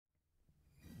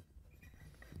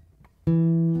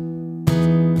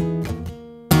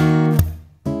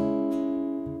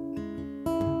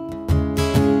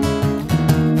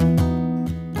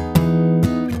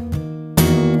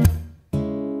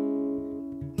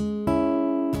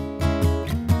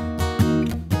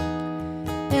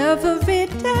Every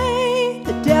day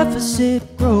the deficit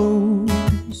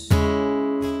grows,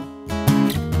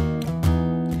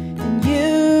 and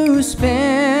you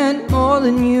spend more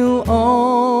than you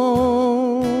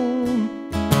own.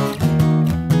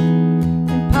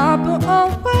 And Papa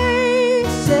always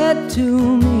said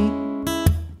to me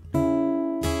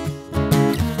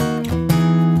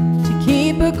to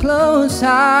keep a close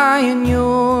eye on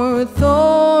your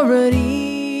authority.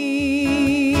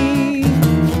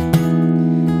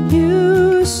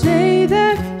 Say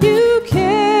that you care,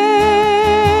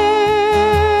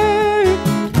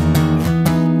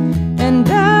 and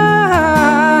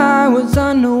I was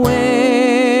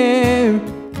unaware.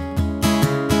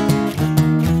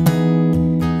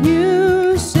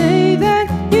 You say that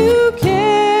you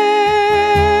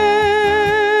care,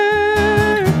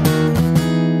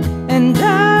 and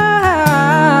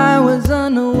I was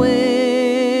unaware.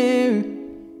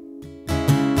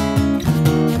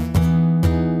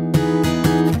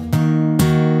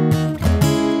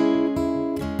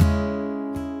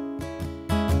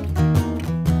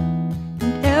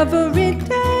 Every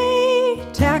day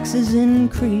taxes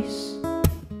increase.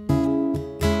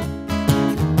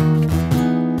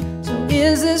 So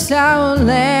is this our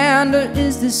land or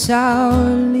is this our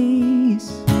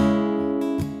lease?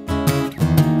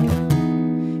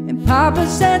 And Papa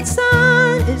said,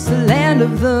 son, it's the land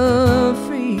of the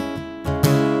free.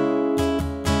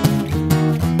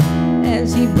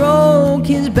 As he broke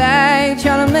his back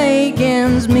trying to make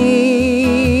ends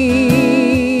meet.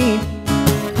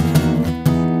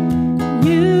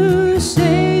 You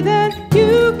say that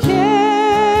you care,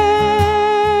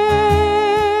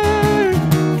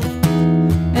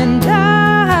 and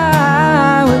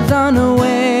I was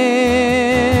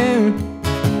unaware.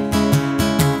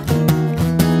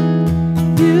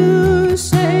 You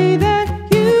say that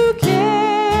you care,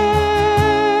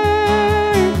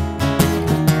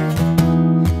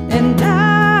 and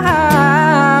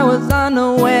I was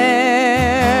unaware.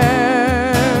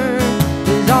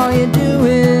 'Cause all you do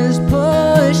is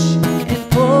push and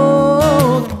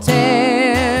pull the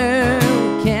tail.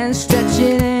 Can't stretch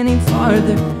it any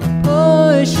farther.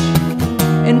 Push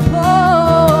and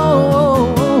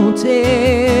pull,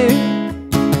 tear.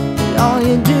 All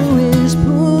you do is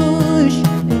push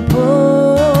and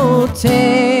pull,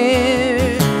 tear.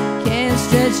 Can't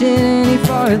stretch it any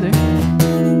farther.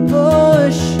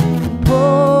 Push and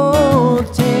pull,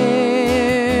 tear.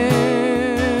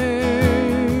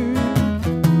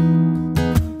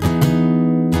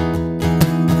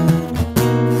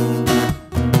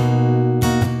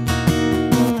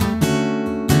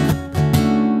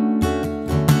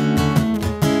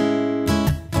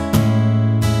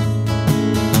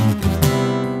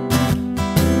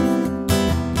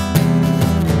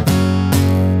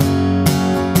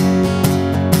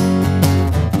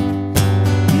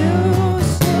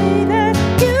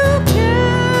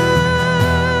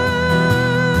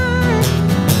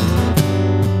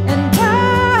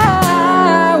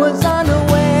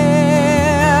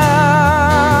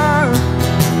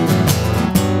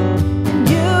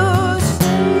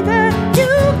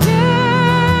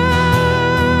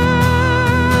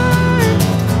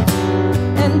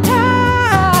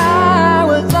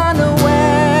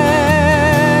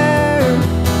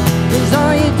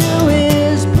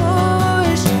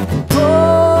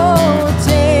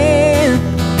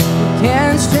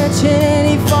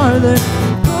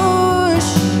 Push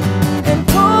and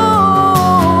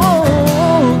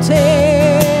pull,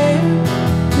 tear.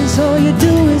 'Cause all you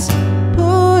do is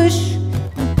push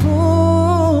and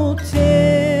pull,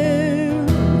 tear.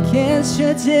 Can't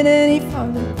stretch it any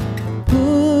farther.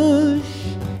 Push